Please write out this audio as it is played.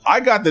I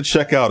got to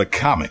check out a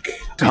comic.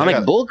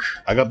 Comic book?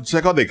 I got to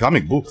check out the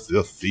comic book.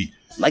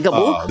 Like a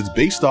book? It's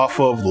based off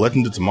of the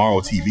Legend of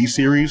Tomorrow TV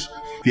series.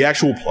 The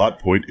actual plot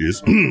point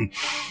is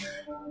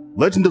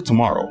Legend of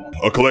Tomorrow,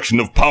 a collection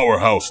of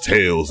powerhouse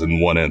tales in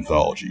one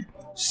anthology.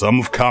 Some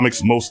of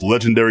comics' most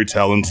legendary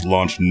talents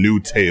launch new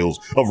tales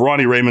of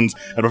Ronnie Raymond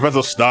and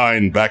Professor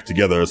Stein back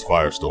together as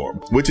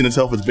Firestorm, which in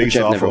itself is based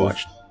off of...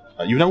 Watched.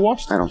 You've never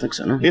watched? I don't think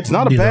so, no. It's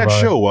not a bad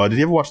show. Did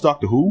you ever watch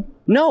Doctor Who?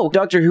 No,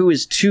 Doctor Who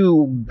is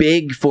too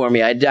big for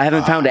me. I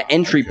haven't found an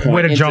entry point.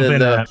 Way to jump into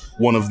that.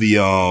 One of the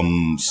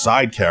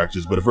side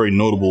characters, but a very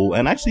notable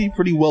and actually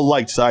pretty well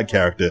liked side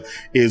character,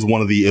 is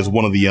one of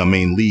the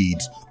main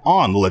leads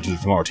on the Legend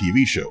of Tomorrow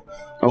TV show.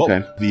 Okay.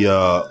 Well,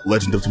 the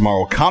Legend of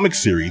Tomorrow comic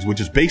series,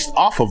 which is based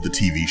off of the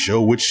TV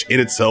show, which in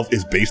itself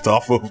is based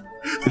off of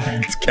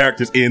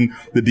characters in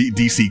the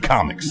DC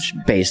comics.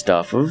 Based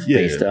off of.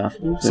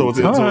 So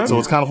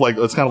it's kind of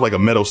like a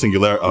meta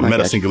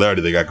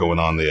singularity they got going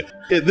on there.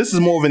 This is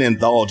more of an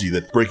anthology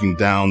that's breaking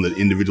down the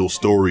individual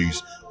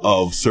stories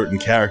of certain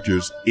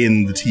characters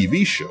in the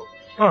TV show.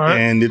 All right.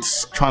 And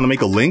it's trying to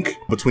make a link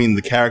between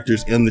the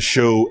characters in the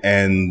show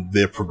and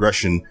their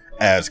progression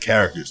as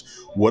characters.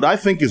 What I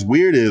think is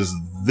weird is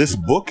this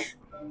book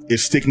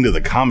is sticking to the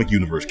comic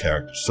universe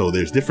characters. So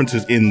there's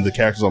differences in the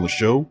characters on the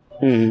show,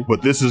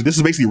 but this is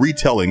basically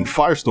retelling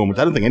Firestorm, which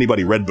I don't think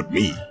anybody read but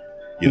me.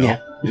 You know,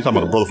 you're talking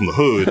about a brother from the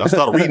hood. I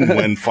started reading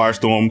when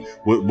Firestorm,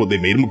 they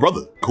made him a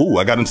brother. Cool,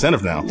 I got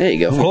incentive now. There you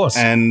go. Of course.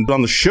 And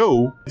on the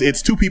show,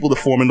 it's two people that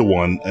form into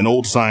one, an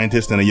old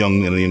scientist and a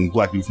young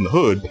black dude from the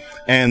hood.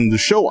 And the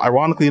show,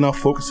 ironically enough,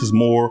 focuses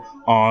more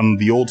on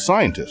the old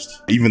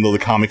scientist, even though the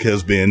comic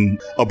has been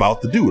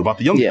about the dude, about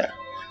the young guy.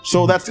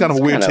 So that's kind of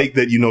a weird take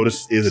that you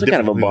notice is a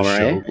different kind of a bummer,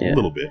 show, a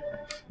little bit.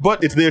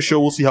 But it's their show.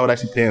 We'll see how it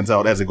actually pans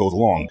out as it goes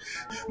along.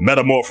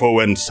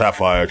 Metamorpho and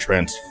Sapphire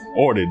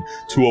transported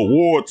to a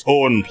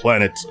war-torn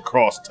planet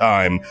across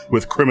time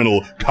with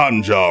criminal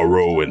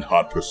Kanjaro in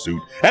hot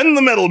pursuit. And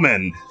the Metal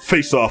Men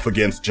face off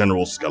against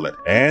General Skeleton.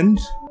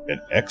 And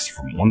an ex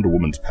from Wonder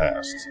Woman's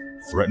past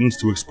threatens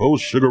to expose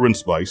Sugar and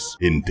Spice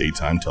in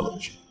daytime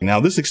television.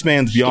 Now, this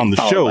expands beyond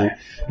the show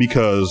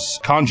because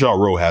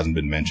Kanjaro hasn't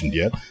been mentioned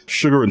yet.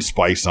 Sugar and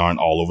Spice aren't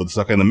all over the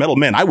sucker. And the Metal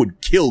Men, I would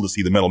kill to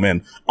see the Metal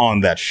Men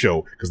on that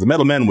show because the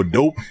Metal Men were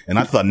dope and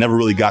I thought never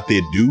really got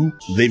their due.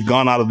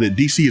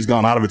 DC has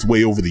gone out of its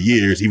way over the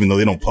years, even though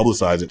they don't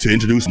publicize it, to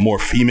introduce more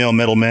female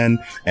Metal Men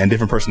and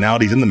different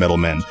personalities in the Metal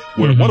Men,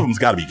 where one of them's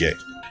got to be gay.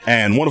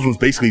 And one of them's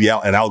basically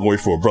an allegory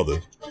for a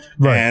brother.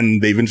 Right.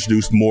 And they've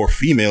introduced more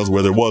females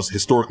where there was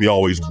historically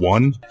always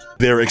one.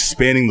 They're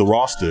expanding the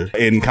roster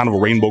in kind of a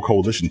rainbow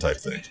coalition type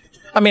thing.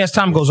 I mean, as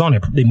time goes on,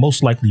 they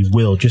most likely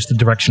will, just the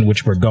direction in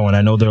which we're going.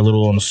 I know they're a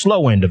little on the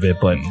slow end of it,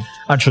 but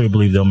I truly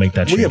believe they'll make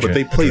that change. Well, yeah, but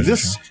they play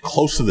this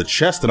close to the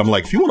chest, and I'm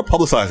like, if you want to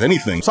publicize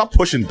anything, stop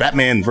pushing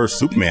Batman versus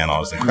Superman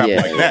on us and crap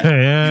like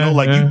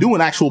that. You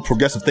doing actual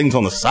progressive things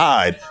on the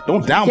side.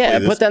 Don't downplay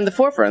this. Put that in the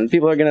forefront.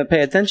 People are going to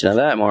pay attention to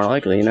that more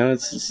likely.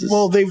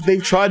 Well,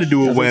 they've tried to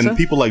do it when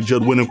people like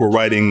Judd Winnick were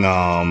writing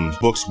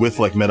books with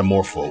like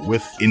Metamorpho,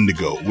 with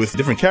Indigo, with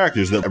different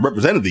characters that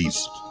represented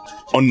these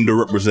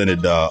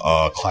underrepresented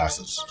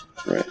classes.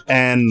 Right.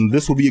 And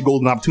this would be a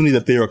golden opportunity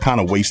that they are kind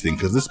of wasting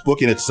because this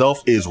book in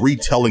itself is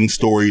retelling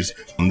stories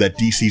that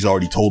DC's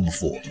already told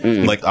before.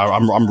 Like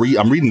I'm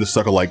reading this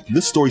sucker like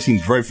this story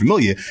seems very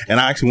familiar, and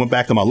I actually went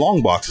back to my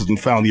long boxes and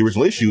found the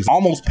original issues.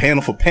 Almost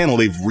panel for panel,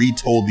 they've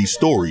retold these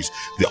stories.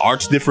 The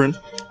art's different,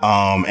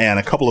 and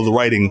a couple of the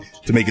writing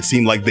to make it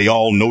seem like they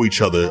all know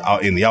each other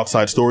out in the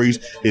outside stories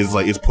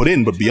is put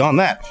in, but beyond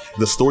that,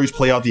 the stories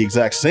play out the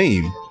exact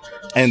same.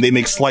 And they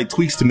make slight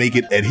tweaks to make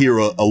it adhere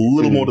a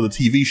little more to the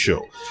TV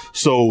show.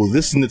 So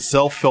this in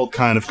itself felt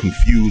kind of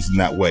confused in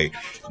that way.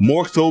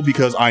 More so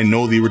because I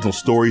know the original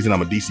stories and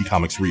I'm a DC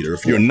Comics reader.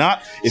 If you're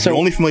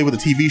only familiar with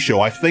the TV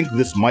show, I think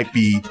this might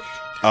be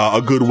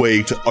a good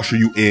way to usher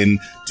you in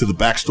to the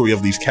backstory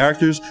of these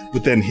characters.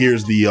 But then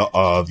here's the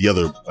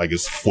other, I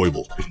guess,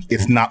 foible.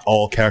 It's not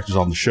all characters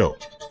on the show.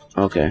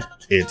 Okay.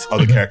 It's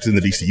other characters in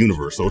the DC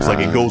universe. So it's like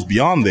it goes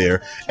beyond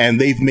there, and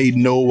they've made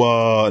no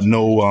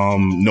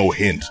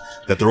hint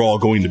that they're all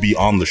going to be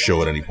on the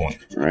show at any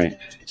point. Right.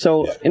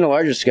 So, in a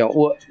larger scale,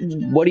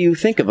 what do you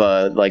think of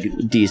like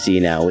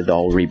DC now with the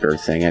whole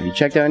Rebirth thing? Have you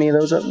checked out any of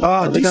those?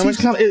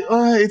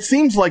 It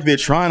seems like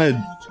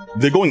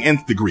they're going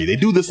nth degree. They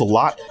do this a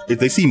lot. If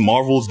they see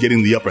Marvel's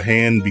getting the upper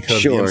hand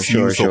because the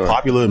MCU is so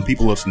popular and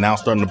people are now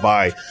starting to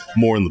buy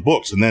more in the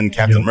books, and then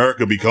Captain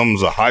America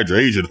becomes a Hydra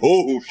agent.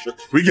 Oh, shit.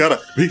 We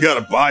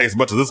gotta buy as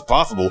much of this as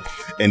possible.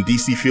 And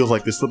DC feels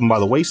like they're slipping by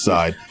the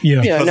wayside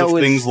because of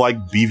things like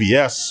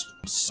BVS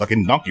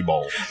sucking donkey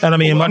balls. And I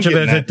mean, Well, much of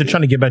it is they're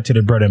trying to get back to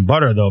their bread and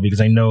butter, though,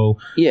 because I know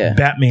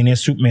Batman and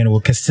Superman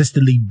will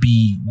consistently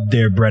be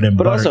their bread and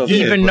butter. Also,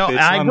 even though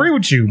I agree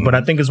with you, but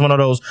I think it's one of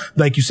those,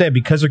 like you said,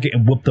 because they're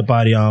getting whooped up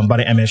by the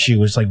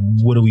MSU. It's like,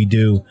 what do we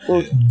do?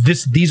 Well,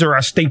 these are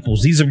our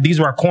staples. These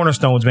are our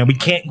cornerstones, man. We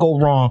can't go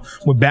wrong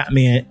with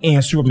Batman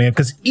and Superman,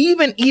 because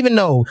even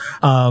though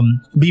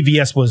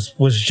BVS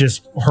was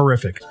just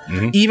horrific,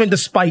 even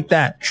despite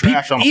that,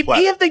 even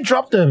if they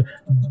drop the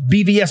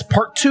BVS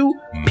Part 2,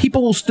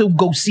 people will still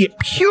go see it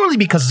purely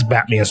because it's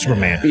Batman and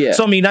Superman. Yeah.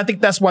 So I mean, I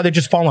think that's why they're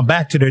just falling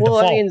back to their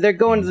default. I mean, they're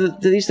going to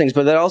these things,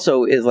 but that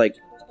also is like,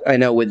 I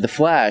know with the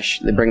Flash,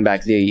 they bring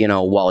back the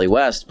Wally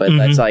West, but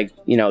that's like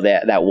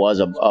that was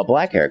a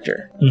black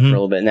character for a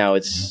little bit. Now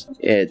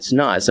it's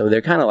not, so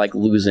they're kind of like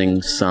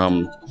losing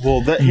some.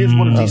 Well, here's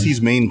one of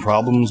DC's main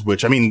problems,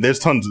 which I mean, there's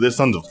tons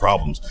of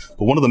problems,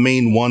 but one of the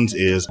main ones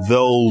is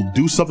they'll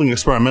do something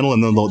experimental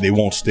and then they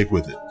won't stick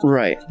with it.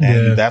 Right,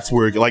 and that's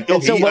where like so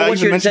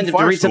once you're incented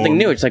to read something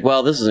new, it's like,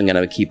 well, this isn't going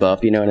to keep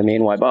up. You know what I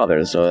mean? Why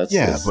bother? So it's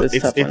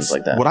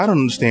like that. What I don't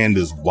understand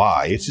is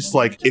why. It's just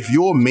like, if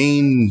your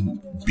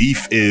main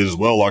beef is,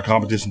 well, our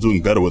competition's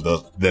doing better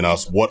than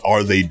us, what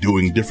are they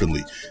doing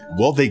differently?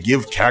 Well, they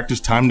give characters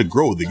time to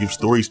grow. They give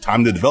stories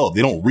time to develop.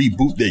 They don't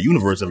reboot their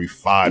universe every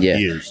 5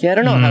 years. Yeah, I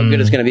don't know how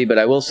good it's going to be, but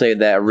I will say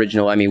that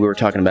original, I mean, we were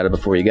talking about it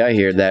before you got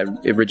here, that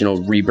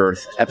original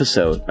Rebirth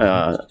episode,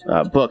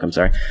 book, I'm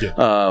sorry,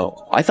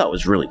 I thought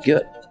was really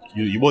good.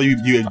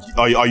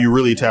 Are you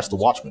really attached to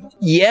Watchmen?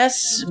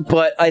 Yes,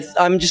 but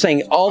I'm just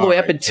saying all the way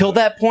up until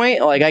that point,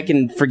 like, I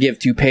can forgive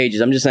 2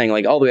 pages. I'm just saying,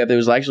 like, all the way up, it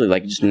was actually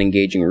like just an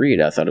engaging read.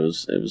 I thought it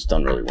was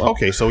done really well.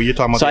 Okay, so you're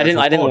talking about. So I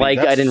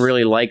didn't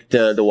really like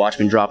the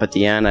Watchmen drop at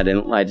the end.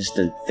 I just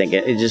didn't think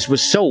it just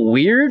was so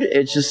weird.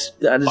 I just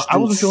didn't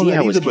see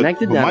how it was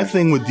connected. But my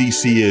thing with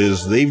DC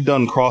is they've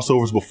done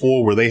crossovers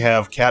before where they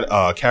have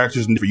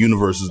characters in different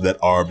universes that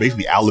are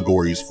basically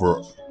allegories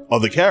for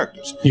other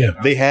characters. Yeah.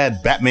 They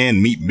had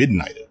Batman meet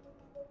Midnighter.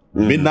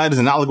 Midnight is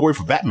an allegory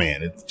for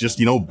Batman. It's just,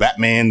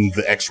 Batman,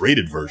 the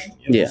X-rated version.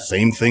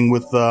 Same thing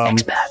with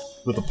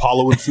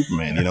Apollo and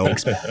Superman,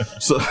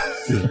 So,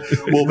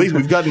 well,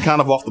 basically, we've gotten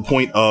kind of off the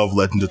point of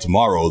Legend of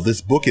Tomorrow.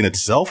 This book in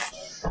itself,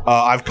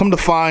 I've come to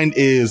find,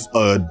 is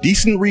a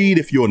decent read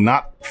if you're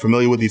not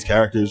familiar with these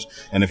characters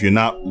and if you're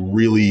not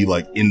really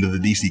like into the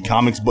DC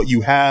comics, but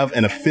you have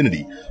an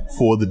affinity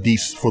for the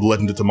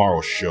Legend of Tomorrow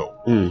show.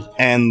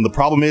 And the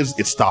problem is,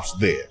 it stops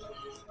there.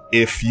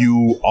 If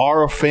you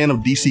are a fan of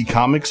DC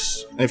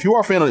Comics, and if you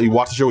are a fan of, you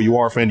watch the show, you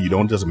are a fan, you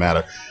don't, it doesn't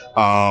matter.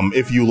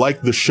 If you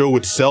like the show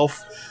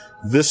itself,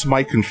 this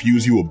might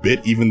confuse you a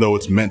bit, even though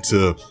it's meant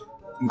to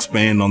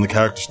expand on the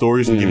character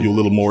stories and give you a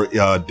little more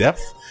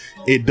depth.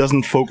 It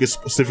doesn't focus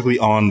specifically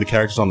on the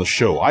characters on the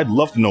show. I'd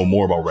love to know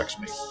more about Rex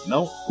Mason.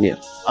 Yeah.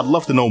 I'd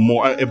love to know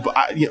more.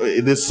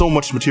 There's so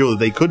much material that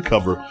they could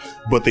cover,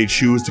 but they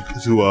choose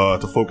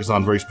to focus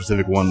on very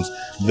specific ones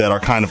that are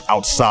kind of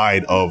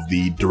outside of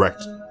the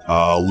direct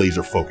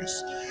laser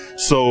focus.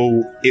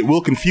 So it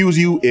will confuse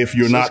you if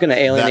you're not. It's going to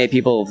alienate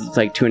people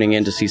like tuning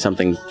in to see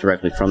something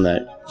directly from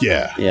that.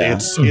 Yeah.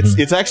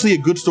 It's actually a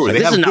good story. So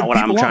this is not what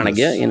I'm trying to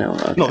get.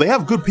 Okay. No, they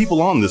have good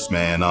people on this,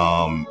 man.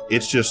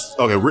 It's just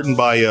written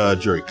by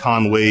Jerry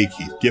Conway,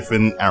 Keith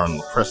Giffen, Aaron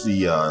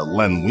Lopresti,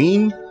 Len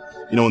Wein.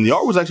 And the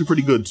art was actually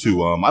pretty good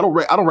too. I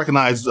don't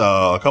recognize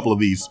a couple of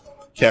these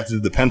cats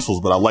with the pencils,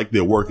 but I like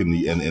their work in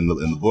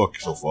the book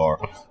so far.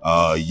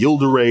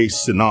 Yildiray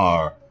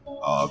Sinar.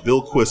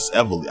 Bilquis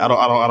Evely. I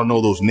don't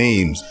know those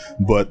names,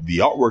 but the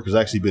artwork has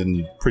actually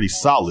been pretty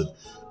solid.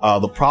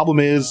 The problem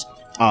is,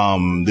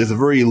 there's a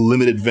very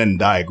limited Venn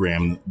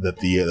diagram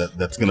that's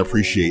going to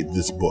appreciate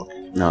this book.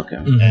 Okay.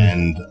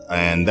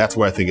 And that's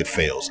where I think it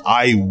fails.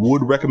 I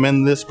would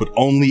recommend this, but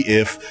only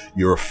if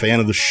you're a fan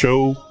of the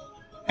show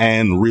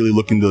and really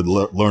looking to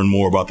learn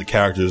more about the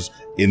characters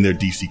in their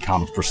DC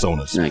Comics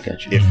personas. I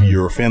got you. If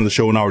you're a fan of the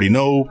show and already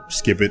know,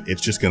 skip it.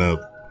 It's just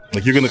gonna.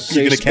 You're gonna cast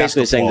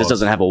basically saying this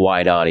doesn't have a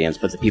wide audience,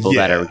 but the people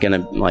that are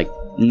gonna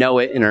know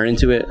it and are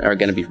into it are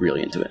gonna be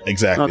really into it.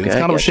 Exactly. Okay, it's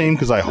kind of a shame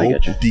because I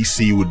hope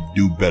DC would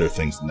do better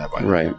things than that. Right.